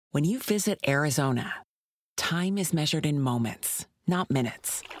When you visit Arizona, time is measured in moments, not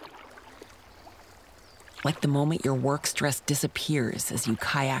minutes. Like the moment your work stress disappears as you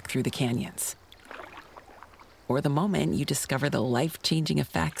kayak through the canyons. Or the moment you discover the life-changing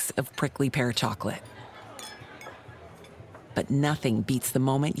effects of prickly pear chocolate. But nothing beats the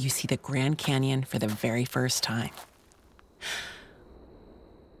moment you see the Grand Canyon for the very first time.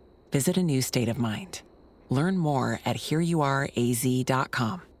 Visit a new state of mind. Learn more at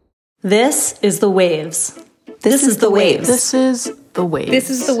hereyouareaz.com. This is The Waves. This is The Waves. This is The Waves.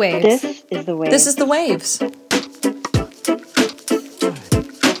 This is The Waves. This is The Waves. This is The Waves.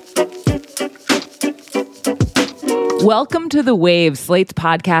 Welcome to The Waves, Slate's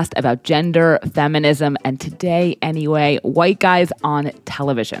podcast about gender, feminism, and today, anyway, white guys on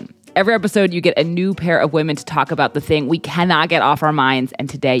television. Every episode, you get a new pair of women to talk about the thing we cannot get off our minds. And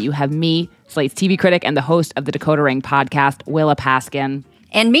today, you have me, Slate's TV critic and the host of the Dakota Ring podcast, Willa Paskin.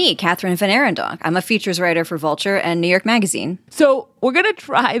 And me, Catherine Van Arendonk. I'm a features writer for Vulture and New York Magazine. So we're going to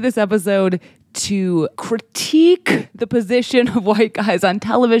try this episode to critique the position of white guys on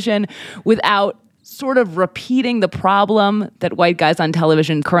television without sort of repeating the problem that white guys on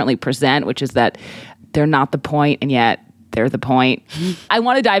television currently present, which is that they're not the point, and yet they're the point. I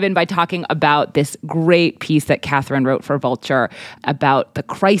want to dive in by talking about this great piece that Catherine wrote for Vulture about the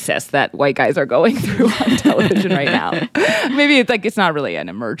crisis that white guys are going through on television right now. Maybe it's not really an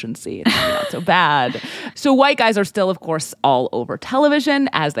emergency. It's not so bad. So white guys are still, of course, all over television,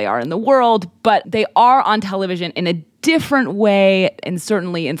 as they are in the world, but they are on television in a different way, and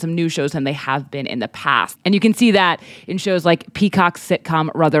certainly in some new shows than they have been in the past. And you can see that in shows like Peacock's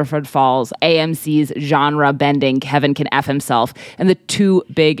sitcom Rutherford Falls, AMC's genre-bending Kevin Can F Himself, and the two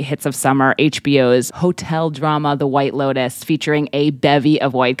big hits of summer, HBO's hotel drama The White Lotus, featuring a bevy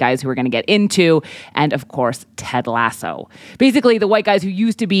of white guys who we're going to get into, and of course, Ted Lasso. Basically, the white guys who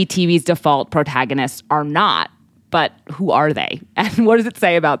used to be TV's default protagonists are not, but who are they? And what does it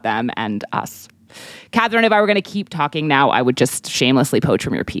say about them and us? Catherine, if I were going to keep talking now, I would just shamelessly poach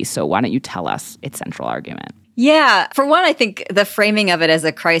from your piece. So why don't you tell us its central argument? Yeah. For one, I think the framing of it as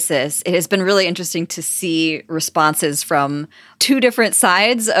a crisis, it has been really interesting to see responses from two different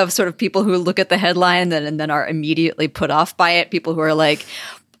sides of sort of people who look at the headline and then are immediately put off by it. People who are like,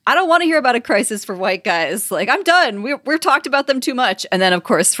 I don't want to hear about a crisis for white guys. Like, I'm done. We're talked about them too much. And then, of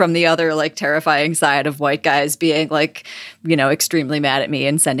course, from the other, like, terrifying side of white guys being, like, extremely mad at me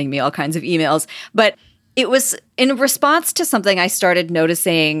and sending me all kinds of emails. But it was in response to something I started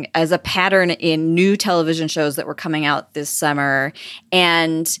noticing as a pattern in new television shows that were coming out this summer.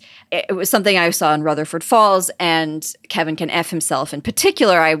 And it was something I saw in Rutherford Falls and Kevin Can F Himself in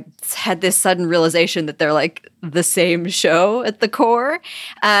particular. I had this sudden realization that they're like the same show at the core.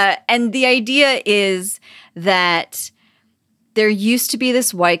 And the idea is that there used to be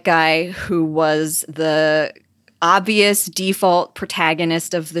this white guy who was the obvious default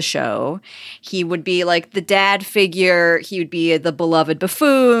protagonist of the show. He would be like the dad figure. He would be the beloved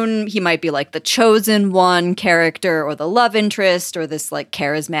buffoon. He might be like the chosen one character or the love interest or this like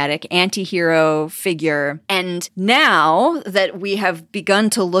charismatic anti-hero figure. And now that we have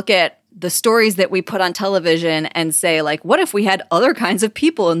begun to look at the stories that we put on television and say, like, what if we had other kinds of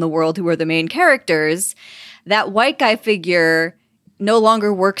people in the world who are the main characters? That white guy figure no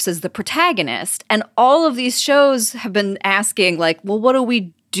longer works as the protagonist. And all of these shows have been asking, like, well, what do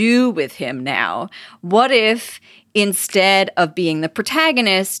we do with him now? What if instead of being the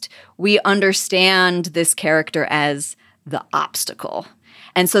protagonist, we understand this character as the obstacle?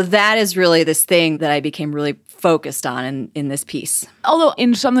 And so that is really this thing that I became really focused on in this piece. Although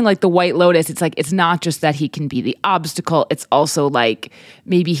in something like The White Lotus, it's like, it's not just that he can be the obstacle. It's also like,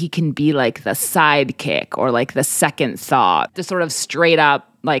 maybe he can be like the sidekick or like the second thought, the sort of straight up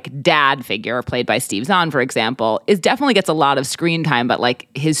like dad figure played by Steve Zahn, for example, is definitely gets a lot of screen time, but like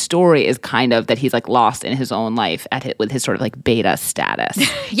his story is kind of that he's like lost in his own life with his sort of like beta status.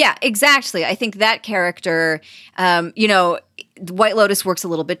 Yeah, exactly. I think that character, White Lotus works a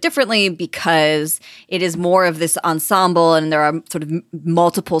little bit differently because it is more of this ensemble and there are sort of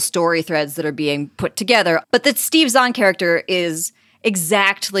multiple story threads that are being put together. But the Steve Zahn character is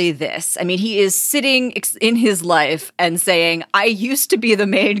exactly this. I mean, he is sitting in his life and saying, I used to be the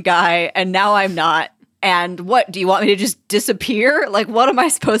main guy and now I'm not. And what, do you want me to just disappear? Like, what am I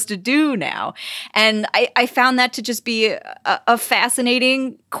supposed to do now? And I found that to just be a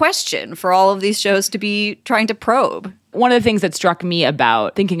fascinating question for all of these shows to be trying to probe. One of the things that struck me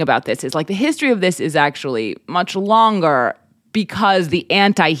about thinking about this is like the history of this is actually much longer because the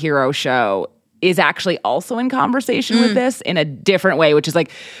anti-hero show is actually also in conversation with this in a different way, which is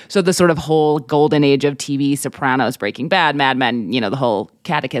like, so the sort of whole golden age of TV, Sopranos, Breaking Bad, Mad Men, you know, the whole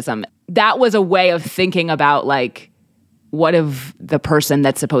catechism. That was a way of thinking about like, what if the person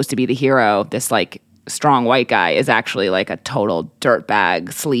that's supposed to be the hero, this like strong white guy, is actually like a total dirtbag,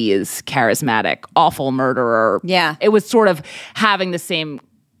 sleaze, charismatic, awful murderer. Yeah. It was sort of having the same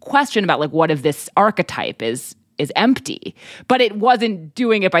question about like, what if this archetype is empty, but it wasn't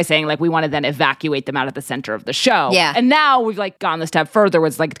doing it by saying like we want to then evacuate them out at the center of the show. Yeah. And now we've like gone the step further where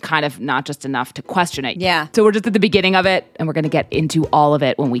it's like kind of not just enough to question it. Yeah. So we're just at the beginning of it, and we're going to get into all of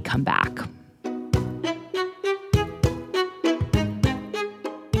it when we come back.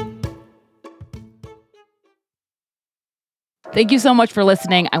 Thank you so much for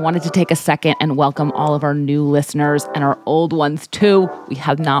listening. I wanted to take a second and welcome all of our new listeners and our old ones too. We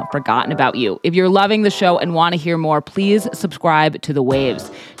have not forgotten about you. If you're loving the show and want to hear more, please subscribe to The Waves.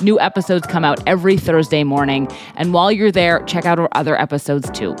 New episodes come out every Thursday morning. And while you're there, check out our other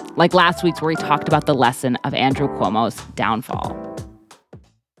episodes too, like last week's where we talked about the lesson of Andrew Cuomo's downfall.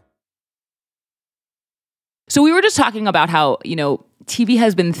 So we were just talking about how, you know, TV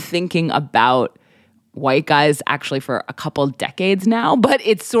has been thinking about white guys actually for a couple decades now, but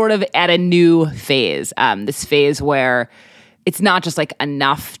it's sort of at a new phase. This phase where it's not just like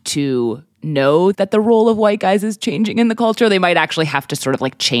enough to know that the role of white guys is changing in the culture. They might actually have to sort of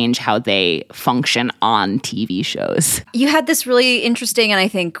like change how they function on TV shows. You had this really interesting and I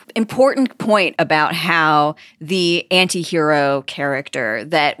think important point about how the anti-hero character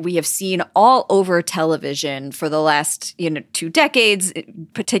that we have seen all over television for the last, 2 decades,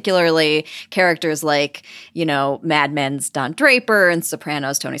 particularly characters like, Mad Men's Don Draper and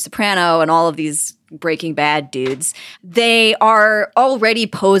Sopranos, Tony Soprano, and all of these Breaking Bad dudes, they are already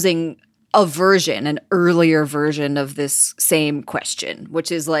posing an earlier version of this same question,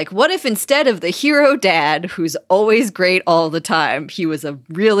 which is like, what if instead of the hero dad who's always great all the time, he was a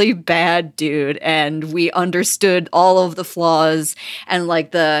really bad dude and we understood all of the flaws and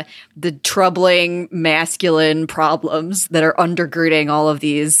like the troubling masculine problems that are undergirding all of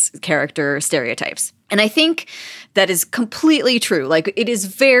these character stereotypes. And I think that is completely true. Like, it is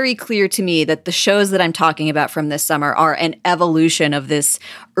very clear to me that the shows that I'm talking about from this summer are an evolution of this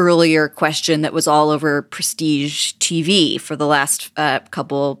earlier question that was all over prestige TV for the last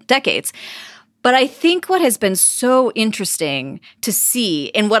couple decades. But I think what has been so interesting to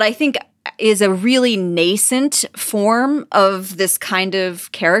see, and what I think is a really nascent form of this kind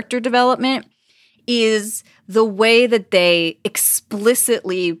of character development, is the way that they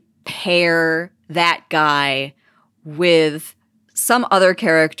explicitly pair that guy with some other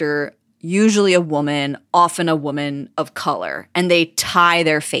character, usually a woman, often a woman of color, and they tie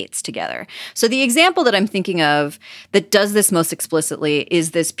their fates together. So the example that I'm thinking of that does this most explicitly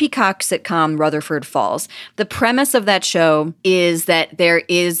is this Peacock sitcom, Rutherford Falls. The premise of that show is that there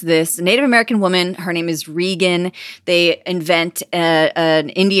is this Native American woman, her name is Regan. They invent an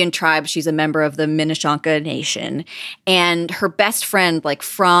Indian tribe. She's a member of the Minnesota Nation. And her best friend, like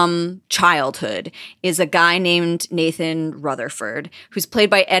from childhood, is a guy named Nathan Rutherford, who's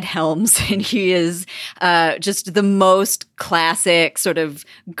played by Ed Helms. And he is just the most classic sort of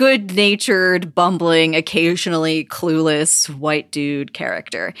good-natured, bumbling, occasionally clueless white dude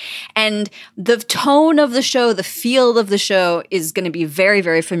character. And the tone of the show, the feel of the show is going to be very,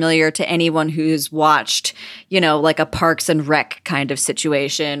 very familiar to anyone who's watched, like a Parks and Rec kind of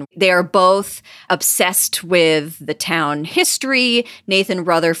situation. They are both obsessed with the town history. Nathan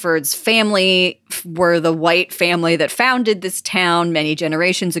Rutherford's family were the white family that founded this town many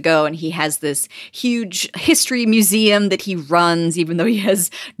generations ago, and he has this huge history museum that he runs, even though he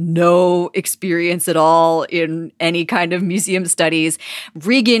has no experience at all in any kind of museum studies.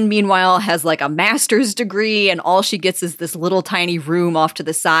 Regan, meanwhile, has like a master's degree, and all she gets is this little tiny room off to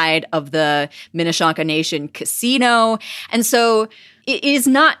the side of the Minnesota Nation casino. And so it is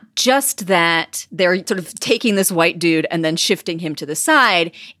not just that they're sort of taking this white dude and then shifting him to the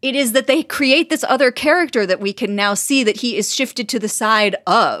side. It is that they create this other character that we can now see that he is shifted to the side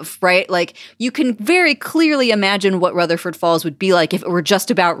of, right? Like, you can very clearly imagine what Rutherford Falls would be like if it were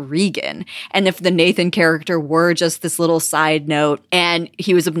just about Regan, and if the Nathan character were just this little side note and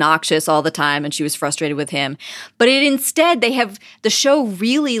he was obnoxious all the time and she was frustrated with him. But instead, the show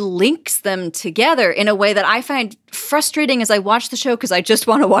really links them together in a way that I find frustrating as I watch the show, show because I just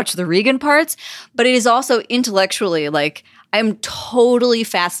want to watch the Regan parts, but it is also intellectually like I'm totally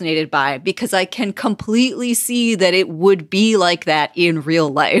fascinated by, because I can completely see that it would be like that in real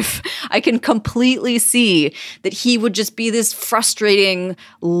life. I can completely see that he would just be this frustrating,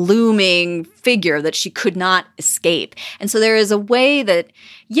 looming figure that she could not escape. And so there is a way that,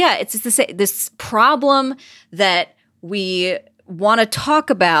 yeah, it's this problem that we want to talk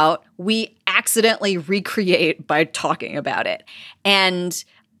about, we accidentally recreate by talking about it. And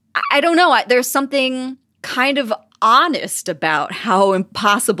I don't know, there's something kind of honest about how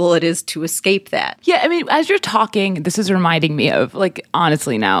impossible it is to escape that. Yeah, I mean, as you're talking, this is reminding me of, like,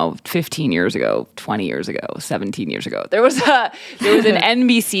 honestly now, 15 years ago, 20 years ago, 17 years ago, there was an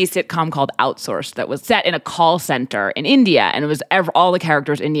NBC sitcom called Outsourced that was set in a call center in India, and it was all the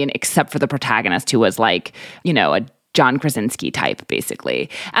characters Indian except for the protagonist, who was like, you know, a John Krasinski type, basically.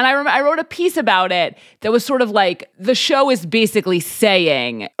 And I wrote a piece about it that was sort of like, the show is basically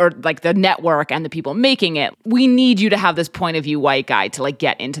saying, or like the network and the people making it, we need you to have this point of view white guy to like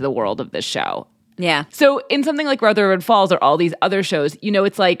get into the world of this show. Yeah. So in something like Rutherford Falls or all these other shows, you know,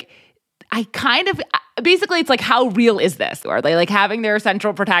 it's like, basically it's like, how real is this? Are they like having their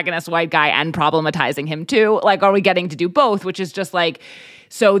central protagonist white guy and problematizing him too? Like, are we getting to do both? Which is just like,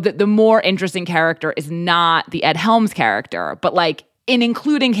 so the more interesting character is not the Ed Helms character, but like in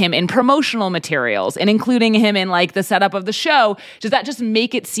including him in promotional materials and including him in like the setup of the show, does that just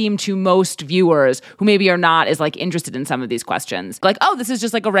make it seem to most viewers who maybe are not as like interested in some of these questions, like, oh, this is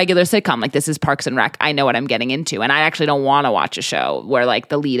just like a regular sitcom, like this is Parks and Rec, I know what I'm getting into, and I actually don't want to watch a show where like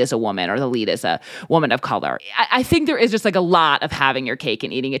the lead is a woman or the lead is a woman of color. I think there is just like a lot of having your cake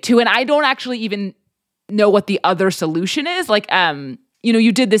and eating it too, and I don't actually even know what the other solution is. Like, you know,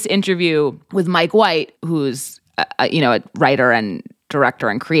 you did this interview with Mike White, who's, you know, a writer and director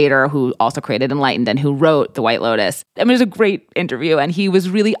and creator who also created Enlightened and who wrote The White Lotus. I mean, it was a great interview, and he was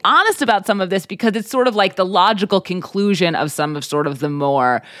really honest about some of this because it's sort of like the logical conclusion of some of sort of the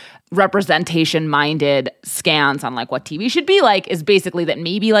more representation-minded scans on like what TV should be like, is basically that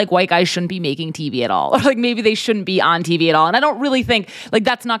maybe like white guys shouldn't be making TV at all, or like maybe they shouldn't be on TV at all. And I don't really think like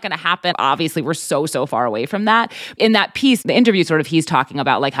that's not going to happen. Obviously, we're so far away from that. In that piece, the interview, sort of, he's talking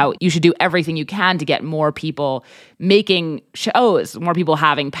about like how you should do everything you can to get more people making shows, more people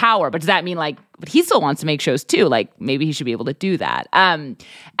having power. But does that mean like, but he still wants to make shows too? Like maybe he should be able to do that. And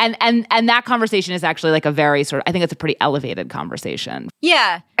that conversation is actually like a very sort of, I think it's a pretty elevated conversation.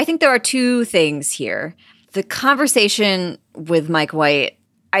 Yeah, I think there are two things here. The conversation with Mike White,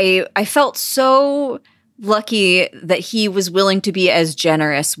 I felt so lucky that he was willing to be as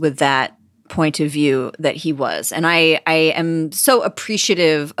generous with that point of view that he was. And I am so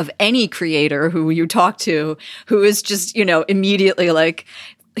appreciative of any creator who you talk to who is just, you know, immediately like,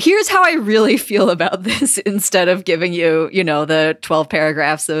 here's how I really feel about this, instead of giving you, you know, the 12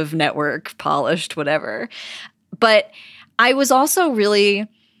 paragraphs of network polished whatever. But I was also really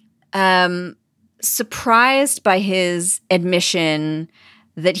surprised by his admission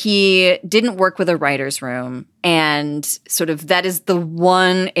that he didn't work with a writer's room. And sort of that is the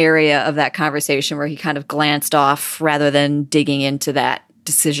one area of that conversation where he kind of glanced off rather than digging into that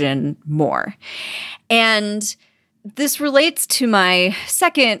decision more. And this relates to my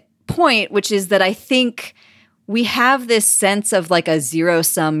second point, which is that I think we have this sense of like a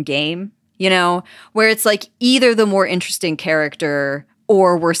zero-sum game, you know, where it's like either the more interesting character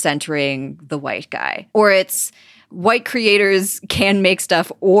or we're centering the white guy, or it's white creators can make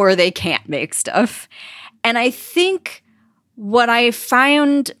stuff or they can't make stuff. And I think what I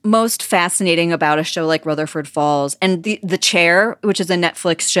found most fascinating about a show like Rutherford Falls and The Chair, which is a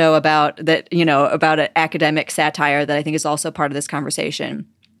Netflix show about that, you know, about an academic satire that I think is also part of this conversation,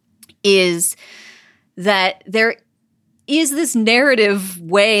 is that there is this narrative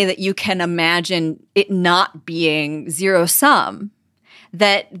way that you can imagine it not being zero sum,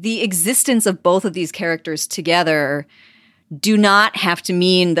 that the existence of both of these characters together do not have to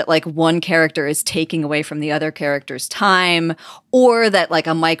mean that like one character is taking away from the other character's time, or that like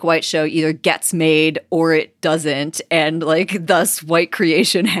a Mike White show either gets made or it doesn't, and like thus white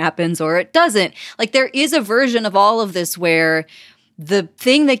creation happens or it doesn't. Like there is a version of all of this where the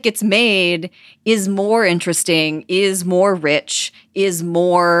thing that gets made is more interesting, is more rich, is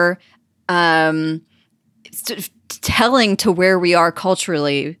more telling to where we are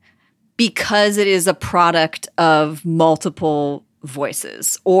culturally, because it is a product of multiple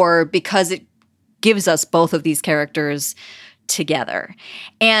voices, or because it gives us both of these characters together.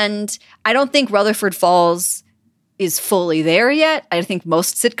 And I don't think Rutherford Falls is fully there yet. I think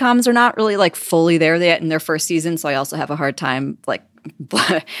most sitcoms are not really like fully there yet in their first season. So I also have a hard time like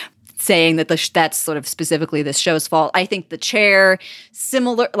saying that that's sort of specifically this show's fault. I think The Chair,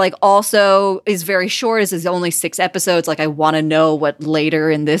 similar, like also is very short. Is only 6 episodes. Like I want to know what later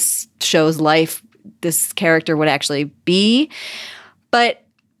in this show's life this character would actually be. But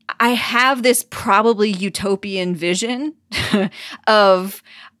I have this probably utopian vision of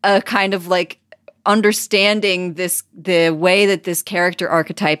a kind of like understanding the way that this character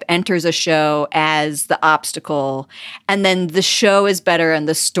archetype enters a show as the obstacle, and then the show is better and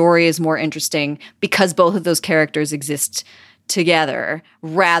the story is more interesting because both of those characters exist together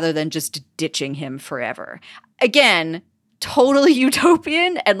rather than just ditching him forever. Again, totally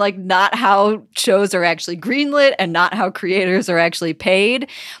utopian and like not how shows are actually greenlit and not how creators are actually paid.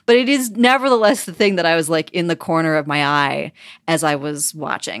 But it is nevertheless the thing that I was like in the corner of my eye as I was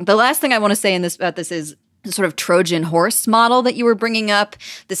watching. The last thing I want to say about this is the sort of Trojan horse model that you were bringing up,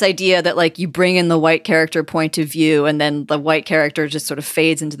 this idea that like you bring in the white character point of view and then the white character just sort of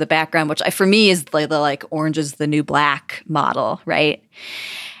fades into the background, which for me is like the like Orange is the New Black model, right?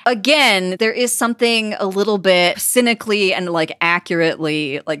 Again, there is something a little bit cynically and like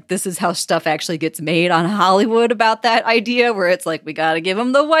accurately, like this is how stuff actually gets made on Hollywood about that idea, where it's like, we got to give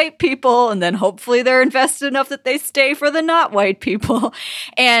them the white people and then hopefully they're invested enough that they stay for the not white people.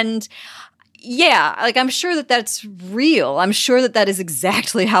 And yeah, like I'm sure that that's real. I'm sure that that is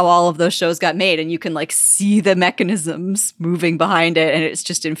exactly how all of those shows got made. And you can like see the mechanisms moving behind it. And it's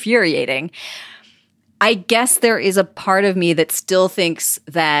just infuriating. I guess there is a part of me that still thinks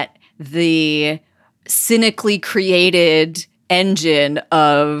that the cynically created engine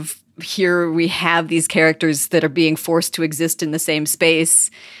of here we have these characters that are being forced to exist in the same space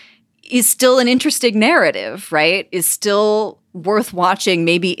is still an interesting narrative, right? Is still worth watching,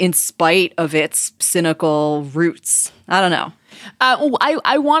 maybe in spite of its cynical roots. I don't know.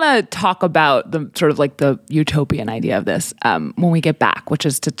 I want to talk about the sort of like the utopian idea of this when we get back, which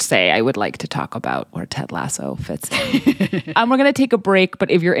is to say I would like to talk about where Ted Lasso fits in. We're going to take a break, but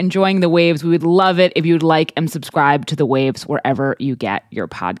if you're enjoying The Waves, we would love it if you'd like and subscribe to The Waves wherever you get your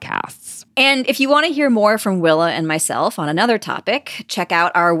podcasts. And if you want to hear more from Willa and myself on another topic, check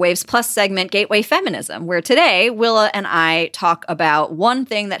out our Waves Plus segment, Gateway Feminism, where today Willa and I talk about one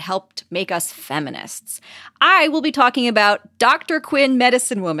thing that helped make us feminists. I will be talking about Dr. Quinn,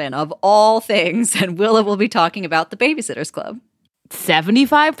 Medicine Woman, of all things, and Willa will be talking about The Babysitters Club.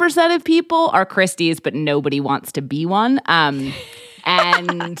 75% of people are Christies, but nobody wants to be one. And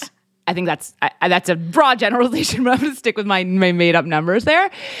I think that's a broad generalization, but I'm going to stick with my made-up numbers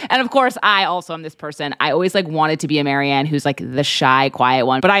there. And of course, I also am this person. I always like wanted to be a Marianne who's like the shy, quiet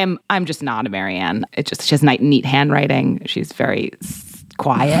one, but I'm just not a Marianne. She has neat handwriting. She's very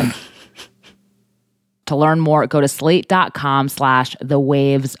quiet. To learn more, go to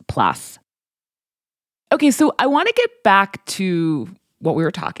slate.com/thewavesplus. Okay, so I want to get back to what we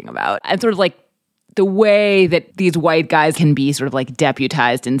were talking about and sort of like the way that these white guys can be sort of like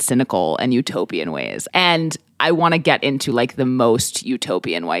deputized in cynical and utopian ways. And I want to get into like the most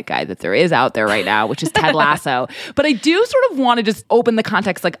utopian white guy that there is out there right now, which is Ted Lasso. But I do sort of want to just open the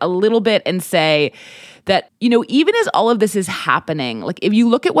context like a little bit and say that, you know, even as all of this is happening, like if you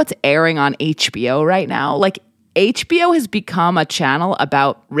look at what's airing on HBO right now, like HBO has become a channel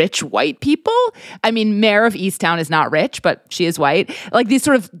about rich white people. I mean, Mare of Easttown is not rich, but she is white. Like these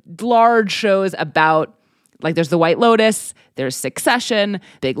sort of large shows about, like there's The White Lotus, there's Succession,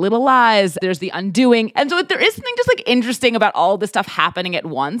 Big Little Lies, there's The Undoing. And so there is something just like interesting about all this stuff happening at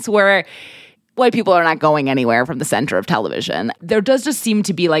once where white people are not going anywhere from the center of television. There does just seem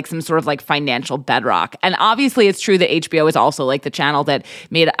to be like some sort of like financial bedrock. And obviously it's true that HBO is also like the channel that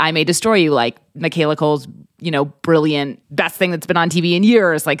made I May Destroy You, like Michaela Cole's, you know, brilliant, best thing that's been on TV in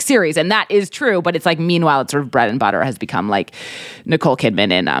years, like series. And that is true. But it's like, meanwhile, it's sort of bread and butter has become like Nicole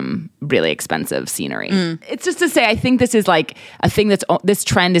Kidman in really expensive scenery. It's just to say, I think this is like a thing this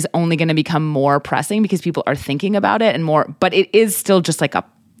trend is only going to become more pressing because people are thinking about it and more, but it is still just like a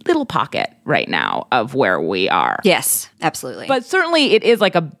little pocket right now of where we are. Yes, absolutely. But certainly it is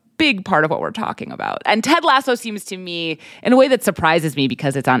like a big part of what we're talking about. And Ted Lasso seems to me, in a way that surprises me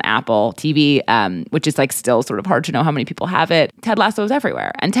because it's on Apple TV, which is like still sort of hard to know how many people have it. Ted Lasso is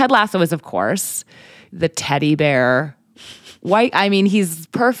everywhere. And Ted Lasso is, of course, the teddy bear white. I mean, he's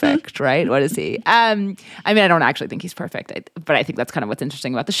perfect, right? What is he? I mean, I don't actually think he's perfect, but I think that's kind of what's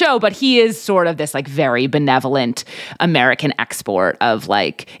interesting about the show. But he is sort of this like very benevolent American export of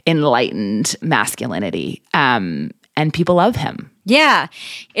like enlightened masculinity. And people love him. Yeah,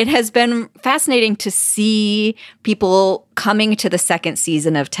 it has been fascinating to see people coming to the second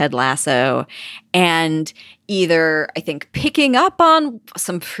season of Ted Lasso and either, I think, picking up on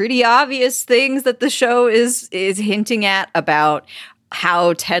some pretty obvious things that the show is hinting at about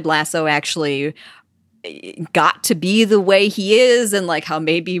how Ted Lasso actually got to be the way he is, and like how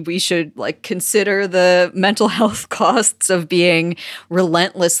maybe we should like consider the mental health costs of being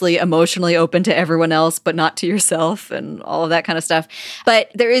relentlessly emotionally open to everyone else but not to yourself, and all of that kind of stuff. But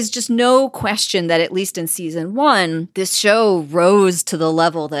there is just no question that at least in season 1, this show rose to the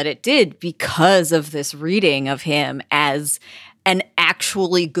level that it did because of this reading of him as an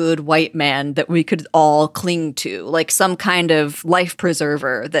actually good white man that we could all cling to, like some kind of life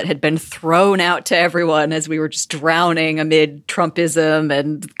preserver that had been thrown out to everyone as we were just drowning amid Trumpism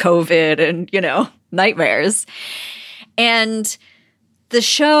and COVID and, you know, nightmares. And the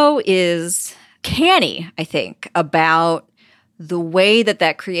show is canny, I think, about the way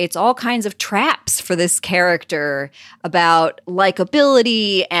that creates all kinds of traps for this character about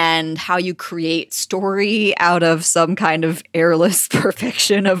likability and how you create story out of some kind of airless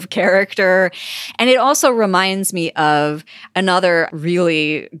perfection of character. And it also reminds me of another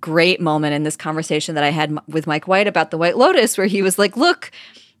really great moment in this conversation that I had with Mike White about The White Lotus, where he was like, look,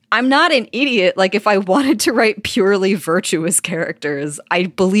 I'm not an idiot. Like, if I wanted to write purely virtuous characters, I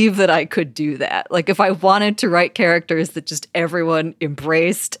believe that I could do that. Like, if I wanted to write characters that just everyone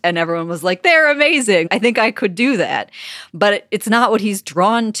embraced and everyone was like, they're amazing, I think I could do that. But it's not what he's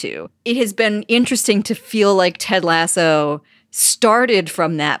drawn to. It has been interesting to feel like Ted Lasso started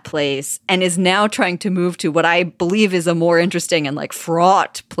from that place and is now trying to move to what I believe is a more interesting and like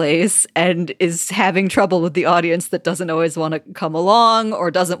fraught place, and is having trouble with the audience that doesn't always want to come along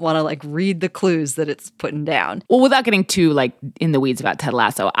or doesn't want to like read the clues that it's putting down. Well, without getting too like in the weeds about Ted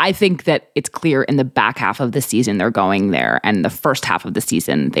Lasso, I think that it's clear in the back half of the season they're going there, and the first half of the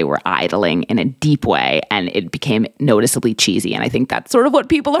season they were idling in a deep way and it became noticeably cheesy, and I think that's sort of what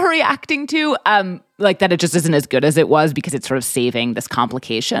people are reacting to. Like that it just isn't as good as it was because it's sort of saving this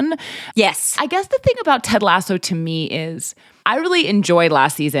complication. Yes. I guess the thing about Ted Lasso to me is I really enjoyed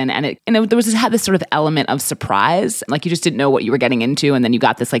last season, and had this sort of element of surprise. Like you just didn't know what you were getting into, and then you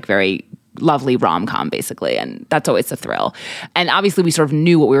got this like very lovely rom-com basically, and that's always a thrill. And obviously we sort of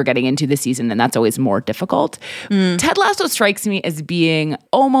knew what we were getting into this season, and that's always more difficult. Ted Lasso strikes me as being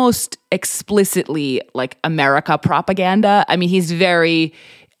almost explicitly like America propaganda. I mean, he's very,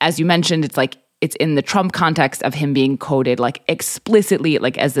 as you mentioned, it's like it's in the Trump context of him being coded like explicitly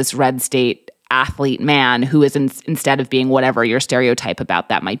like as this red state athlete man who is instead of being whatever your stereotype about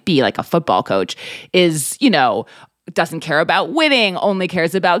that might be, like a football coach, is, you know, doesn't care about winning, only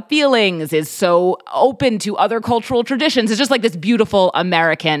cares about feelings, is so open to other cultural traditions. It's just like this beautiful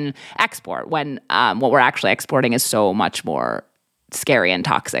American export when what we're actually exporting is so much more scary and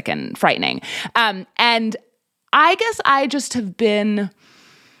toxic and frightening. And I guess I just have been...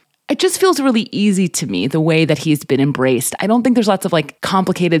 It just feels really easy to me, the way that he's been embraced. I don't think there's lots of like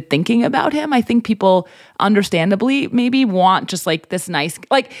complicated thinking about him. I think people understandably maybe want just like this nice,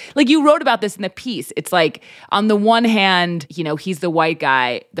 like you wrote about this in the piece. It's like on the one hand, you know, he's the white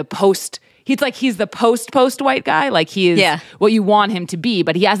guy, he's the post white guy. Like he is what you want him to be,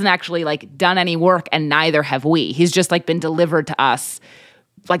 but he hasn't actually like done any work, and neither have we. He's just like been delivered to us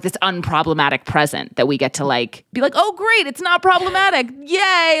like this unproblematic present that we get to like be like, oh great, it's not problematic.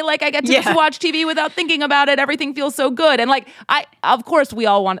 Yay. Like I get to just watch TV without thinking about it. Everything feels so good. And like, of course we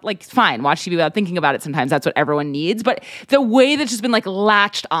all want, like, fine, watch TV without thinking about it. Sometimes that's what everyone needs. But the way that's just been like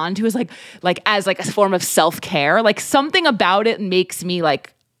latched onto is like as like a form of self-care, like something about it makes me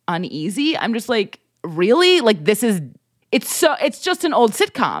like uneasy. I'm just like, really? Like it's just an old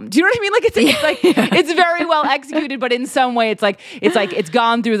sitcom. Do you know what I mean? Like it's like it's very well executed, but in some way it's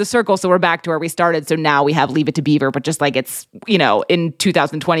gone through the circle. So we're back to where we started. So now we have Leave It to Beaver, but just like it's, you know, in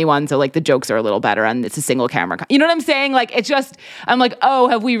 2021. So like the jokes are a little better and it's a single camera. You know what I'm saying? Like it's just, I'm like, oh,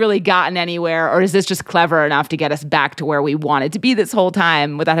 have we really gotten anywhere? Or is this just clever enough to get us back to where we wanted to be this whole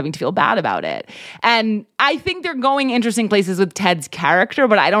time without having to feel bad about it? And I think they're going interesting places with Ted's character,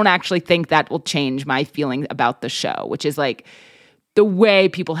 but I don't actually think that will change my feeling about the show, which is like the way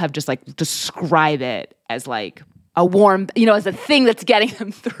people have just like describe it as like a warm, you know, as a thing that's getting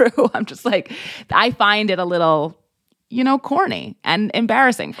them through. I'm just like, I find it a little, you know, corny and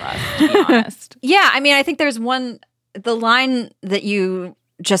embarrassing for us, to be honest. Yeah, I mean, I think there's the line that you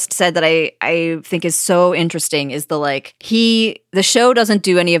just said that I think is so interesting is the show doesn't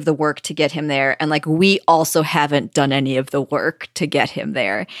do any of the work to get him there, and like we also haven't done any of the work to get him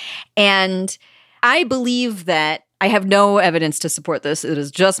there. And I believe that, I have no evidence to support this, it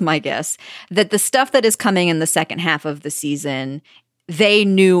is just my guess, that the stuff that is coming in the second half of the season they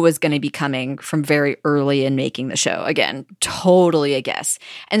knew was going to be coming from very early in making the show. Again, totally a guess.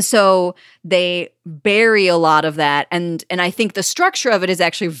 And so they bury a lot of that. And I think the structure of it is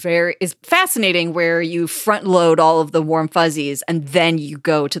actually is fascinating, where you front load all of the warm fuzzies and then you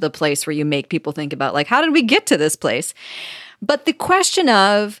go to the place where you make people think about, like, how did we get to this place? But the question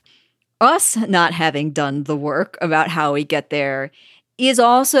of us not having done the work about how we get there is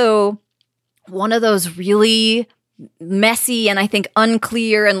also one of those really messy and I think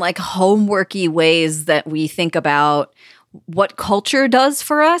unclear and like homeworky ways that we think about what culture does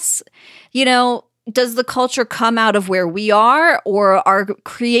for us. You know, does the culture come out of where we are, or are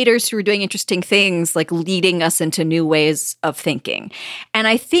creators who are doing interesting things like leading us into new ways of thinking? And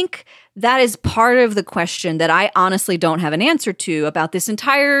I think that is part of the question that I honestly don't have an answer to about this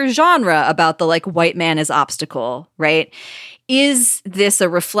entire genre, about the like white man as obstacle, right? Is this a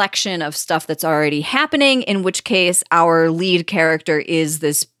reflection of stuff that's already happening, in which case our lead character is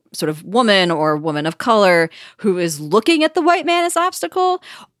this sort of woman or woman of color who is looking at the white man as obstacle?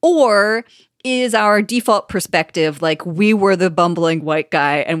 Or is our default perspective like, we were the bumbling white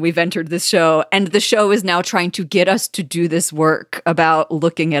guy and we've entered this show and the show is now trying to get us to do this work about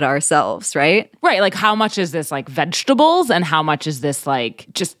looking at ourselves, right? Right. Like, how much is this like vegetables and how much is this like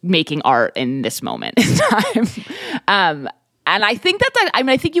just making art in this moment in time? And I think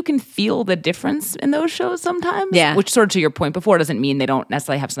I think you can feel the difference in those shows sometimes. Yeah. Which, sort of to your point before, doesn't mean they don't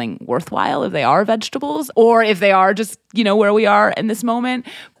necessarily have something worthwhile if they are vegetables or if they are just, you know, where we are in this moment.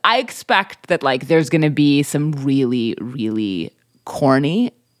 I expect that like there's going to be some really, really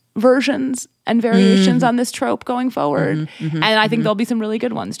corny versions and variations on this trope going forward. And I think there'll be some really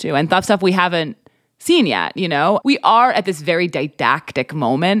good ones too. And stuff we haven't seen yet, you know? We are at this very didactic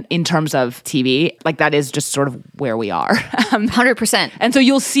moment in terms of TV. Like, that is just sort of where we are. 100%. And so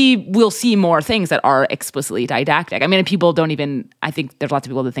we'll see more things that are explicitly didactic. I mean, people don't even, I think there's lots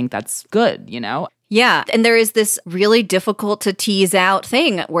of people that think that's good, you know? Yeah. And there is this really difficult to tease out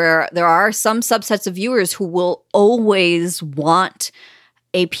thing where there are some subsets of viewers who will always want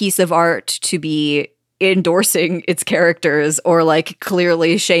a piece of art to be endorsing its characters or like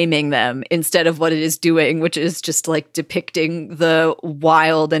clearly shaming them, instead of what it is doing, which is just like depicting the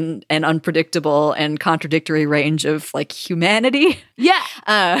wild and unpredictable and contradictory range of like humanity. Yeah.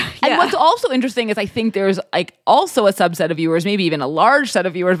 And what's also interesting is I think there's like also a subset of viewers, maybe even a large set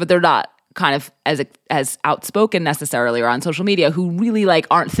of viewers, but they're not kind of as outspoken necessarily or on social media, who really like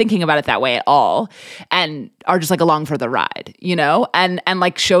aren't thinking about it that way at all and are just like along for the ride, you know? And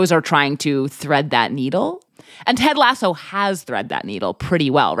like shows are trying to thread that needle. And Ted Lasso has thread that needle pretty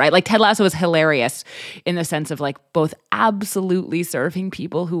well, right? Like, Ted Lasso is hilarious in the sense of like both absolutely serving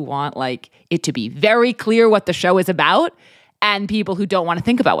people who want like it to be very clear what the show is about and people who don't want to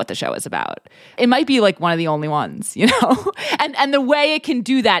think about what the show is about. It might be like one of the only ones, you know? And the way it can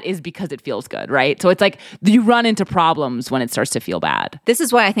do that is because it feels good, right? So it's like you run into problems when it starts to feel bad. This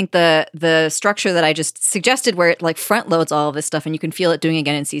is why I think the structure that I just suggested, where it like front loads all of this stuff and you can feel it doing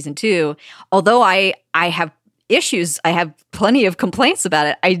again in season 2, although I have issues, I have plenty of complaints about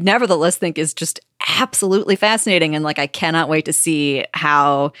it, I nevertheless think is just absolutely fascinating. And like, I cannot wait to see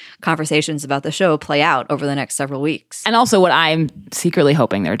how conversations about the show play out over the next several weeks. And also what I'm secretly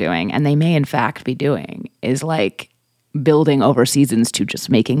hoping they're doing, and they may in fact be doing, is like building over seasons to just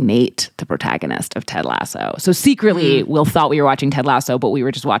making Nate the protagonist of Ted Lasso. So secretly, Will thought we were watching Ted Lasso, but we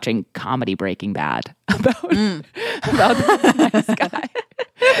were just watching comedy Breaking Bad about the nice guy.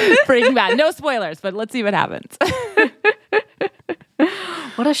 Breaking Bad. No spoilers, but let's see what happens.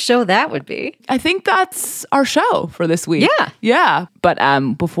 What a show that would be. I think that's our show for this week. Yeah. Yeah. But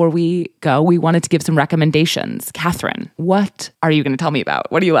before we go, we wanted to give some recommendations. Catherine, what are you going to tell me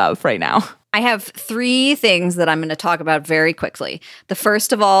about? What do you love right now? I have 3 things that I'm going to talk about very quickly. The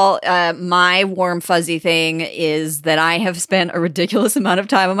first of all, my warm fuzzy thing is that I have spent a ridiculous amount of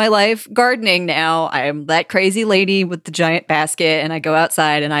time of my life gardening now. I am that crazy lady with the giant basket, and I go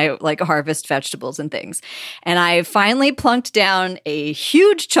outside and I like harvest vegetables and things. And I finally plunked down a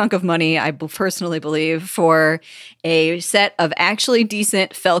huge chunk of money, I personally believe, for a set of actually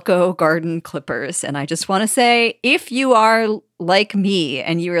decent Felco garden clippers. And I just want to say, if you are like me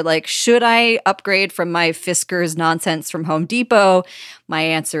and you were like, should I upgrade from my Fiskars nonsense from Home Depot? My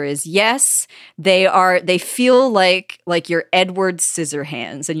answer is yes. They feel like your Edward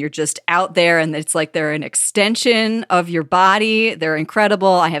Scissorhands, and you're just out there and it's like they're an extension of your body. They're incredible.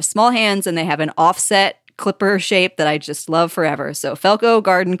 I have small hands and they have an offset clipper shape that I just love forever. So Felco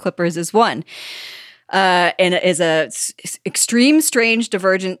garden clippers is one. And it is a extreme, strange,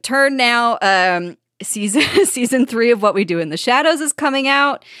 divergent turn now. Season 3 of What We Do in the Shadows is coming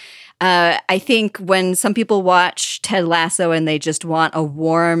out. I think when some people watch Ted Lasso and they just want a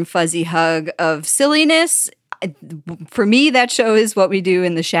warm, fuzzy hug of silliness, for me, that show is What We Do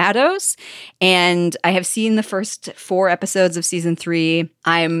in the Shadows. And I have seen the first 4 episodes of season 3.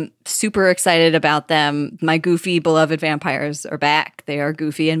 I'm super excited about them. My goofy, beloved vampires are back. They are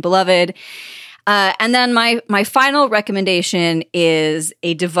goofy and beloved. And then my final recommendation is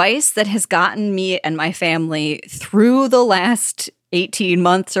a device that has gotten me and my family through the last 18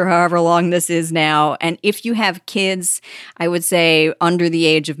 months or however long this is now. And if you have kids, I would say under the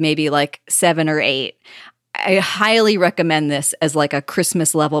age of maybe like 7 or 8, I highly recommend this as like a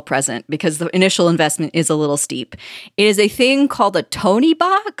Christmas level present because the initial investment is a little steep. It is a thing called a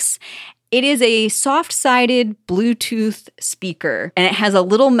Tonybox. It is a soft-sided Bluetooth speaker, and it has a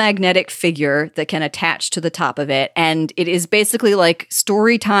little magnetic figure that can attach to the top of it. And it is basically like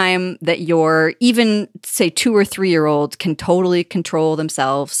story time that your even, say, 2 or 3-year-olds can totally control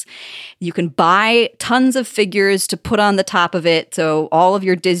themselves. You can buy tons of figures to put on the top of it, so all of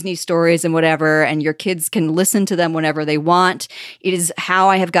your Disney stories and whatever, and your kids can listen to them whenever they want. It is how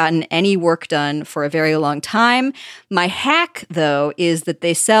I have gotten any work done for a very long time. My hack, though, is that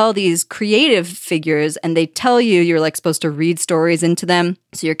they sell these creative figures and they tell you you're like supposed to read stories into them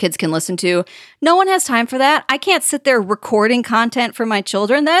so your kids can listen to. No one has time for that. I can't sit there recording content for my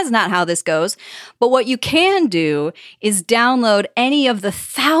children. That is not how this goes. But what you can do is download any of the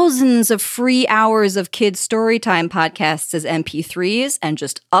thousands of free hours of kids' storytime podcasts as MP3s and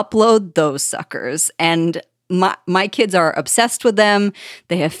just upload those suckers. And my kids are obsessed with them.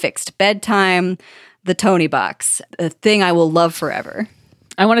 They have fixed bedtime. The Tonybox, a thing I will love forever.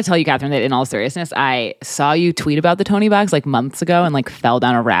 I want to tell you, Catherine, that in all seriousness, I saw you tweet about the Tonybox like months ago and like fell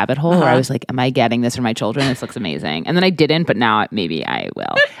down a rabbit hole where I was like, am I getting this for my children? This looks amazing. And then I didn't, but now maybe I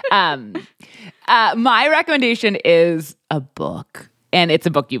will. My recommendation is a book. And it's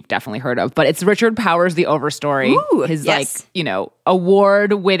a book you've definitely heard of, but it's Richard Powers' The Overstory. Ooh, his yes.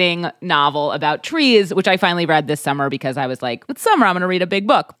 award-winning novel about trees, which I finally read this summer because I was like, it's summer, I'm going to read a big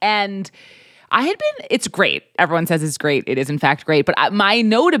book. And it's great. Everyone says it's great. It is in fact great. But my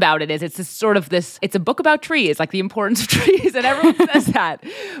note about it is it's a book about trees, like the importance of trees. And everyone says that.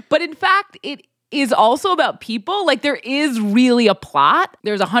 But in fact, it is also about people. Like there is really a plot.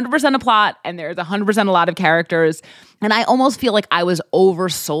 There's 100% a plot and there's 100% a lot of characters. And I almost feel like I was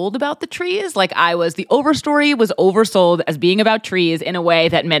oversold about the trees. Like the Overstory was oversold as being about trees in a way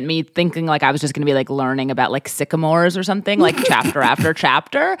that meant me thinking like I was just going to be like learning about like sycamores or something, like chapter after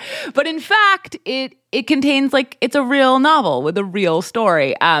chapter. But in fact, it contains like, it's a real novel with a real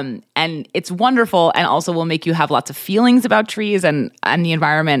story. And it's wonderful and also will make you have lots of feelings about trees and the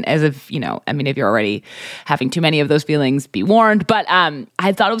environment as if, if you're already having too many of those feelings, be warned. But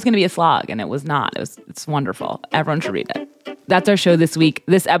I thought it was going to be a slog and it was not. It's wonderful. Everyone should read it. That's our show this week.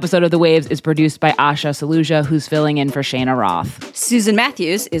 This episode of The Waves is produced by Asha Saluja, who's filling in for Shayna Roth. Susan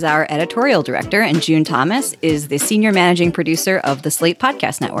Matthews is our editorial director, and June Thomas is the senior managing producer of the Slate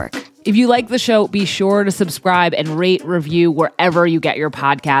Podcast Network. If you like the show, be sure to subscribe and rate, review wherever you get your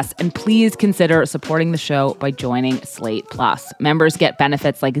podcasts. And please consider supporting the show by joining Slate Plus. Members get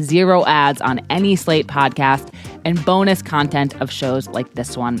benefits like 0 ads on any Slate podcast and bonus content of shows like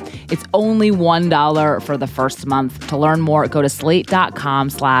this one. It's only $1 for the first month. To learn more, go to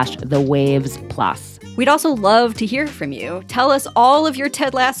slate.com/thewavesplus. We'd also love to hear from you. Tell us all of your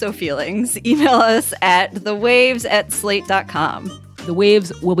Ted Lasso feelings. Email us at thewaves@slate.com. The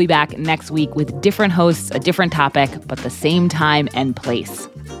Waves will be back next week with different hosts, a different topic, but the same time and place.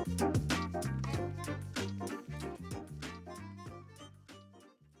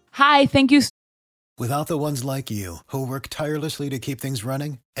 Hi, thank you. Without the ones like you, who work tirelessly to keep things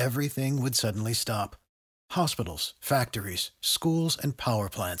running, everything would suddenly stop. Hospitals, factories, schools, and power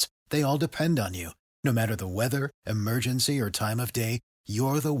plants, they all depend on you. No matter the weather, emergency, or time of day,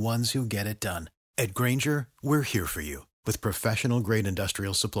 you're the ones who get it done. At Grainger, we're here for you with professional-grade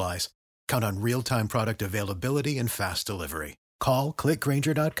industrial supplies. Count on real-time product availability and fast delivery. Call, click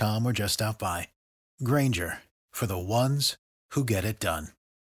Grainger.com, or just stop by. Grainger, for the ones who get it done.